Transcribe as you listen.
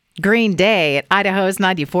Green Day at Idaho's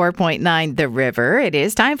 94.9 The River. It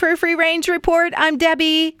is time for a free range report. I'm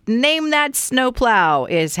Debbie. Name That Snowplow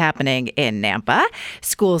is happening in Nampa.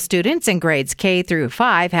 School students in grades K through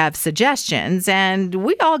 5 have suggestions, and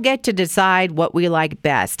we all get to decide what we like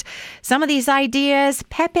best. Some of these ideas: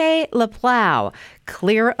 Pepe Le Plow,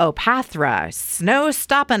 Clear-O-Pathra, Snow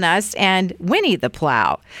Stoppin' Us, and Winnie the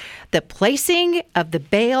Plow. The placing of the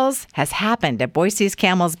bales has happened at Boise's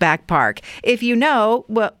Camel's-Back Park. If you know,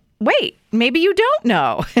 well, wait, maybe you don't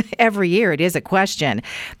know. Every year it is a question.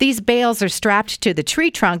 These bales are strapped to the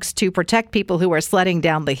tree trunks to protect people who are sledding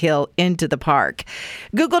down the hill into the park.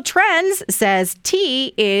 Google Trends says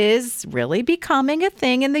tea is really becoming a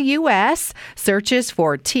thing in the U.S. Searches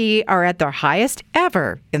for tea are at their highest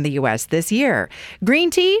ever in the U.S. this year.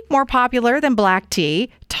 Green tea, more popular than black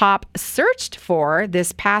tea. Top searched for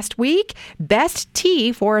this past week, best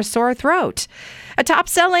tea for a sore throat. A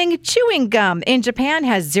top-selling chewing gum in Japan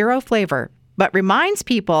has zero flavor, but reminds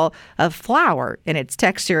people of flour in its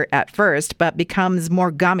texture at first, but becomes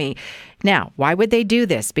more gummy. Now, why would they do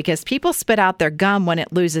this? Because people spit out their gum when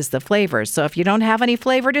it loses the flavor. So if you don't have any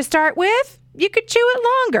flavor to start with, you could chew it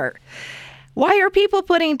longer. Why are people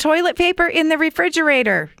putting toilet paper in the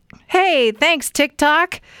refrigerator? Hey, thanks,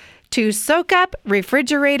 TikTok. To soak up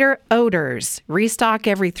refrigerator odors. Restock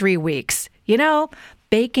every 3 weeks. You know,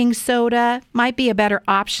 baking soda might be a better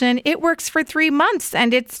option. It works for 3 months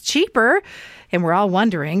and it's cheaper. And we're all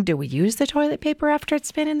wondering, do we use the toilet paper after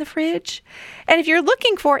it's been in the fridge? And if you're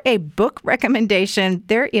looking for a book recommendation,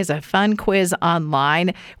 there is a fun quiz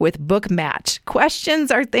online with Book Match.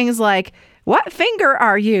 Questions are things like, what finger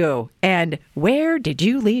are you? And where did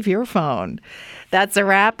you leave your phone? That's a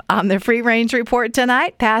wrap on the Free Range Report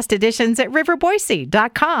tonight. Past editions at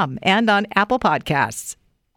riverboise.com and on Apple Podcasts.